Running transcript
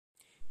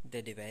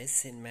The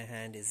device in my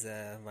hand is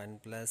a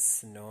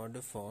OnePlus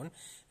Nord phone,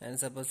 and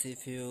suppose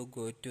if you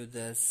go to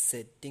the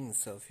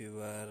settings of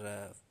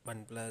your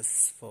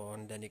OnePlus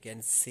phone, then you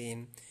can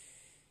see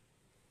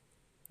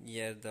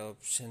here the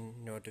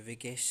option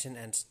notification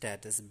and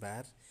status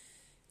bar.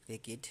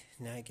 Click it.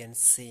 Now you can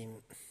see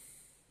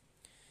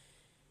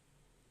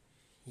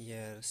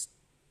here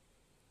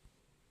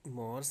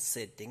more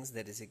settings,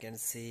 that is you can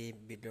see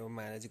below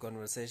manage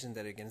conversation,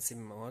 there you can see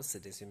more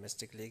settings. You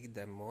must click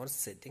the more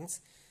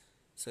settings.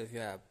 So if you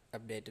have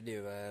updated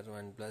your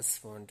OnePlus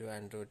phone to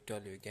Android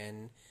 12, you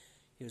can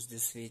use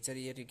this feature.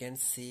 Here you can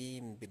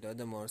see below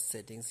the more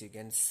settings, you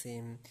can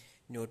see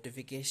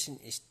notification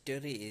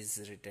history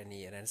is written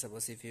here, and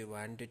suppose if you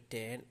want to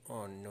turn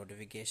on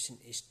notification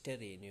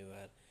history in your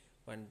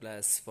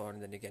OnePlus phone,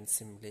 then you can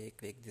simply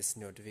click this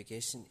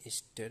notification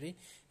history,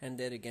 and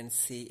there you can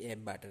see a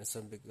button.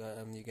 So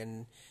you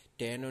can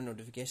turn on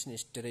notification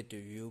history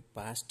to view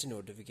past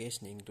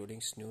notification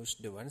including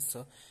snoozed ones.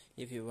 So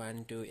if you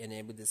want to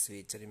enable this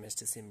feature, you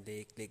must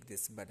simply click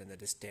this button,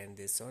 that is turn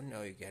this on.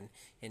 Now you can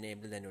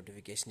enable the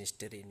notification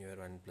history in your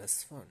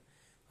OnePlus phone.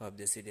 Hope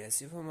this video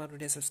has you. For more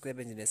videos, subscribe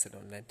Engineers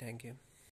Online. Thank you.